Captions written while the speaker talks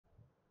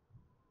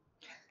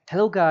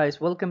Hello guys,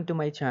 welcome to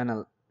my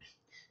channel.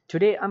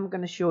 Today I'm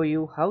gonna show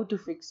you how to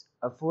fix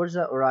a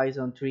Forza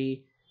Horizon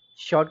 3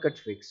 shortcut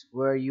fix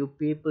where you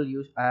people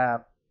use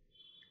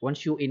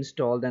once you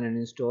install and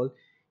uninstall,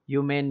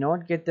 you may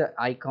not get the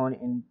icon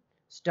in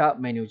start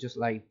menu just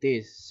like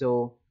this.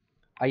 So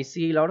I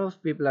see a lot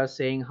of people are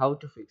saying how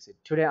to fix it.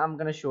 Today I'm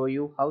gonna show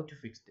you how to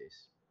fix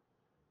this.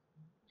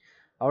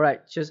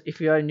 Alright, just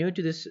if you are new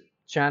to this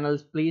channel,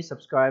 please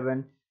subscribe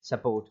and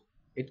support.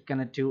 It's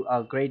gonna do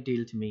a great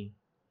deal to me.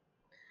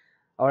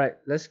 Alright,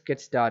 let's get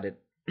started.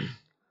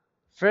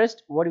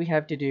 First, what we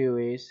have to do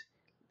is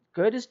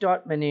go to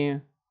start menu.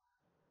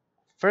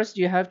 First,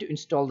 you have to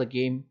install the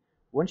game.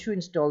 Once you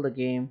install the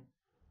game,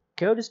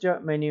 go to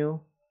start menu,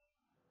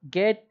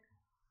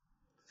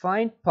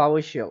 find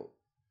PowerShell,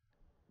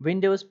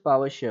 Windows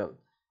PowerShell.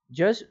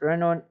 Just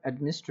run on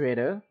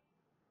administrator.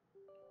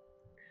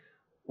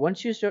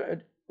 Once you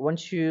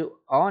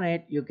on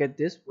it, you get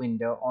this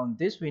window. On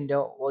this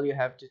window, all you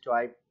have to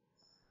type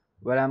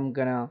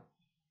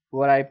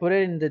what I put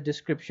it in the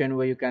description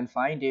where you can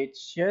find it.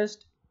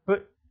 Just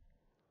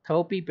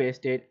copy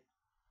paste it.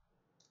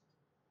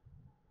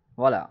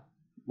 Voila.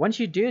 Once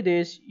you do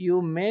this,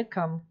 you may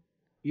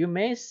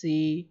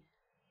see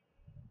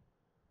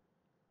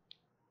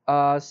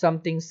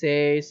something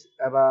says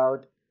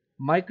about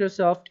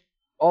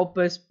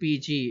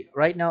Microsoft.OpusPG.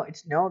 Right now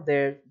it's not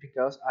there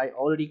because I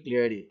already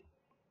cleared it.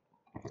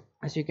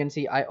 As you can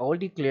see, I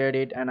already cleared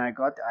it and I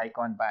got the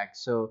icon back,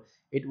 so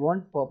it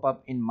won't pop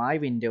up in my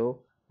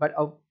window, but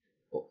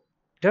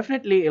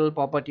definitely it'll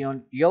pop up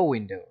on your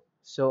window.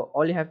 So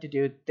all you have to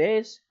do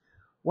is,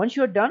 once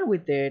you're done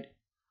with it,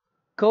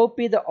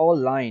 copy the all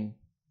line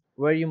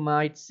where you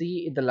might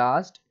see in the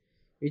last.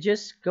 You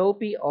just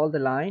copy all the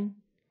line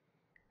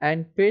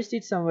and paste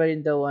it somewhere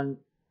in the one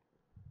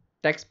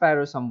text pad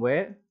or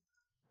somewhere.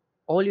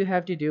 All you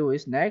have to do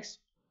is next,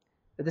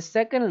 the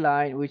second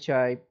line which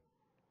I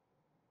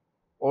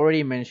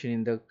already mentioned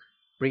in the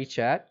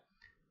pre-chat,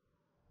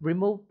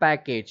 remove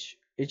package.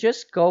 You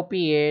just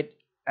copy it,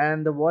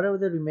 and whatever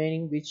the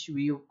remaining which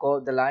you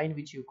call the line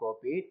which you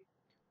copied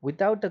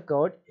without the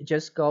code,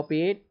 just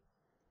copy it,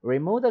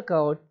 remove the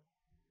code,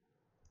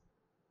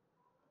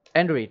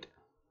 enter it.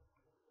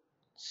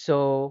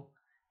 So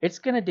it's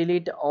gonna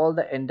delete all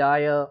the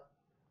entire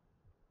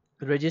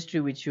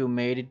registry which you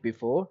made it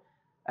before,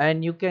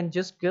 and you can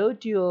just go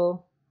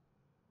to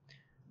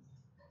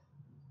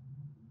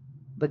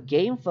the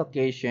game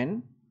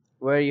location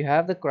where you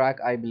have the crack,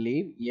 I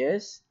believe.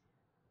 Yes,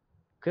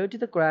 go to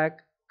the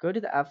crack, go to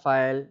the app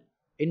file,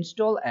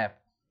 install app.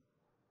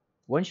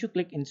 Once you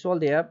click install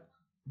the app,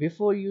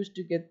 before you used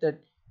to get that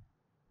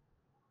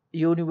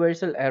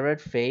universal error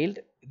failed,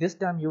 this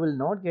time you will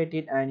not get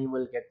it and you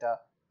will get the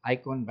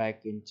icon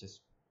back in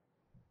just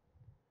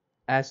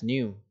as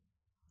new.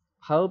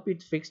 Hope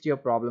it fixed your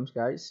problems,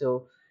 guys.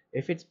 So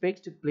if it's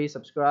fixed, please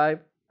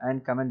subscribe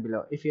and comment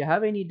below. If you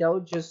have any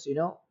doubt, just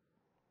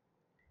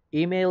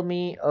email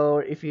me,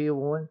 or if you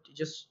want,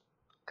 just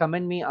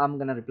comment me. I'm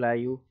gonna reply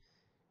you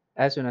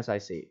as soon as I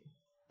see it.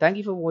 Thank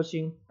you for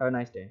watching. Have a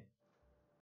nice day.